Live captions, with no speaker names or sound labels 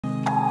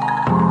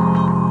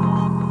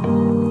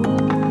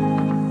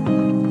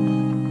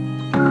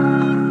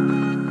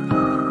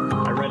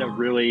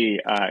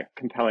really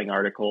compelling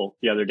article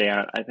the other day.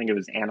 I think it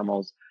was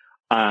Animals.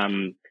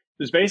 It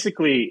was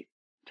basically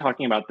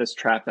talking about this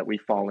trap that we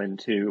fall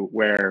into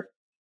where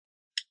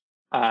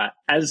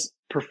as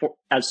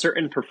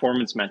certain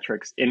performance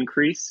metrics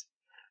increase,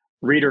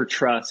 reader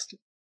trust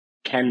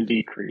can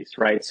decrease,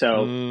 right?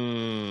 So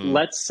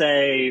let's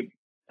say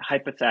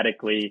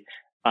hypothetically,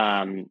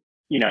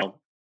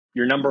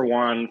 you're number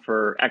one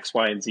for X,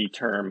 Y, and Z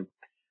term,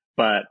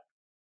 but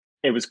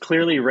it was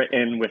clearly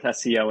written with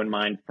SEO in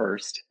mind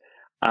first.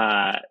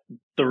 The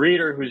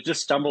reader who's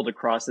just stumbled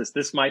across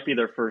this might be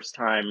their first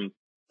time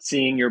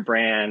seeing your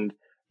brand,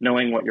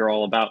 knowing what you're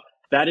all about.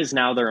 That is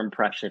now their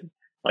impression.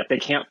 Like they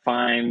can't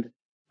find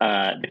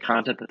the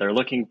content that they're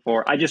looking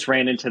for. I just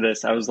ran into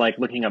this. I was like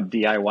looking up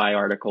DIY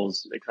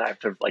articles because I have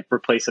to like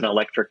replace an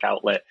electric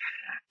outlet,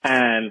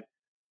 and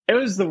it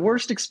was the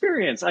worst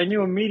experience. I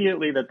knew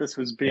immediately that this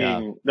was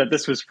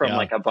from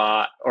like a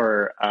bot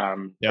or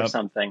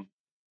something.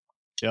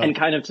 Yep. And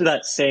kind of to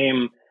that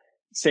same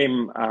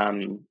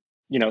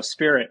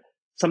spirit,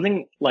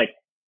 something like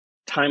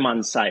time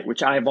on site,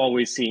 which I've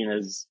always seen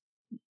as,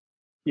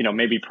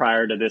 maybe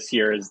prior to this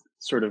year, is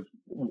sort of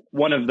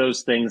one of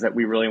those things that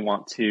we really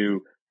want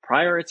to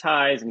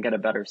prioritize and get a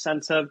better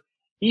sense of.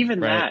 Even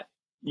that,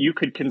 you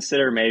could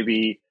consider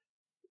maybe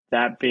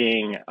that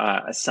being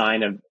a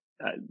sign of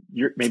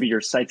maybe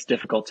your site's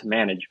difficult to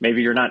manage.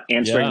 Maybe you're not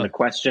answering the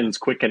questions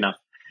quick enough.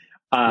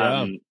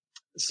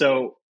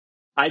 So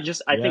I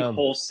think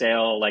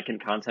wholesale, like in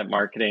content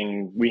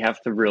marketing, we have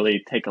to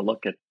really take a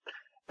look at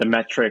the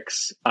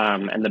metrics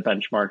and the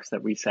benchmarks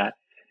that we set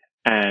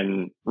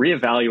and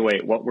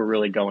reevaluate what we're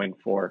really going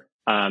for.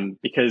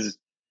 Because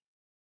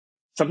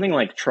something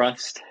like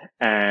trust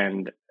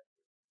and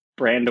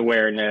brand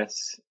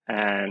awareness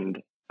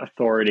and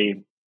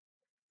authority,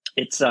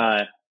 it's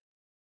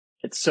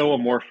so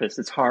amorphous.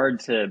 It's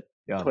hard to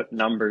put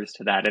numbers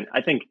to that. And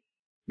I think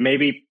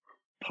maybe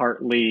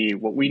partly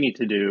what we need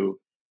to do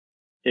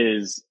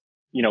is,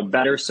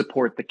 better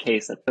support the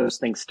case that those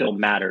things still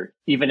matter,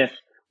 even if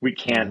we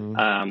can't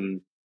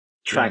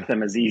track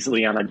them as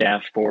easily on a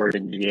dashboard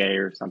in GA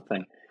or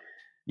something.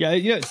 Yeah,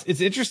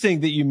 it's interesting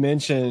that you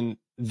mentioned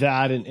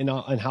that and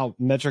how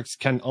metrics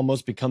can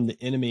almost become the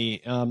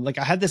enemy. Like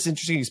I had this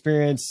interesting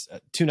experience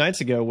 2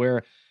 nights ago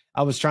where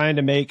I was trying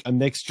to make a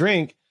mixed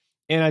drink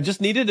and I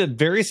just needed a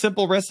very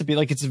simple recipe.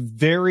 Like it's a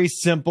very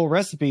simple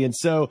recipe. And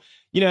so,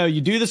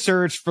 you do the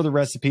search for the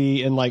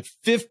recipe and like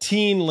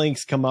 15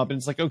 links come up and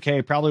it's like,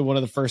 okay, probably one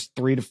of the first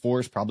 3 to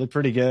 4 is probably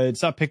pretty good.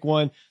 So I pick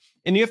one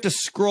and you have to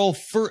scroll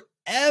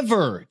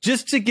forever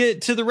just to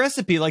get to the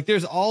recipe. Like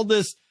there's all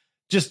this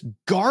just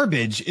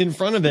garbage in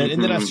front of it.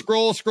 And then I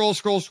scroll,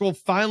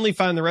 finally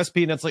find the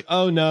recipe. And it's like,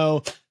 oh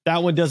no,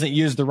 that one doesn't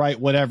use the right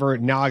whatever.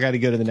 Now I got to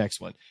go to the next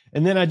one.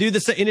 And then I do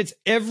this. And it's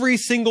every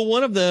single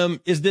one of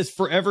them is this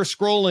forever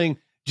scrolling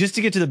just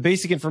to get to the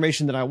basic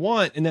information that I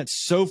want. And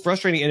that's so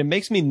frustrating. And it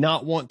makes me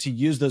not want to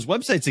use those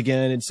websites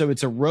again. And so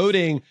it's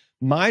eroding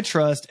my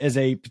trust as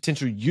a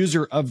potential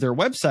user of their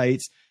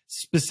websites,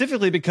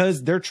 specifically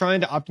because they're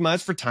trying to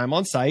optimize for time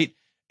on site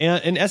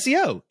and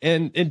SEO.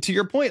 And to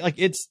your point, like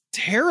it's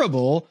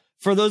terrible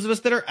for those of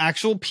us that are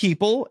actual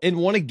people and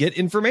want to get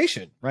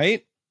information,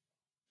 right?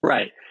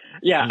 Right.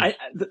 Yeah.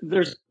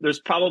 There's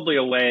probably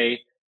a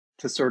way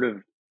to sort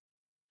of,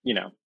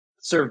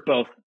 serve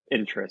both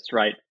interests,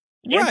 right?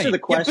 Answer the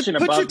question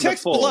put above your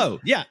text the fold. below.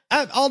 Yeah.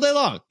 All day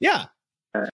long. Yeah.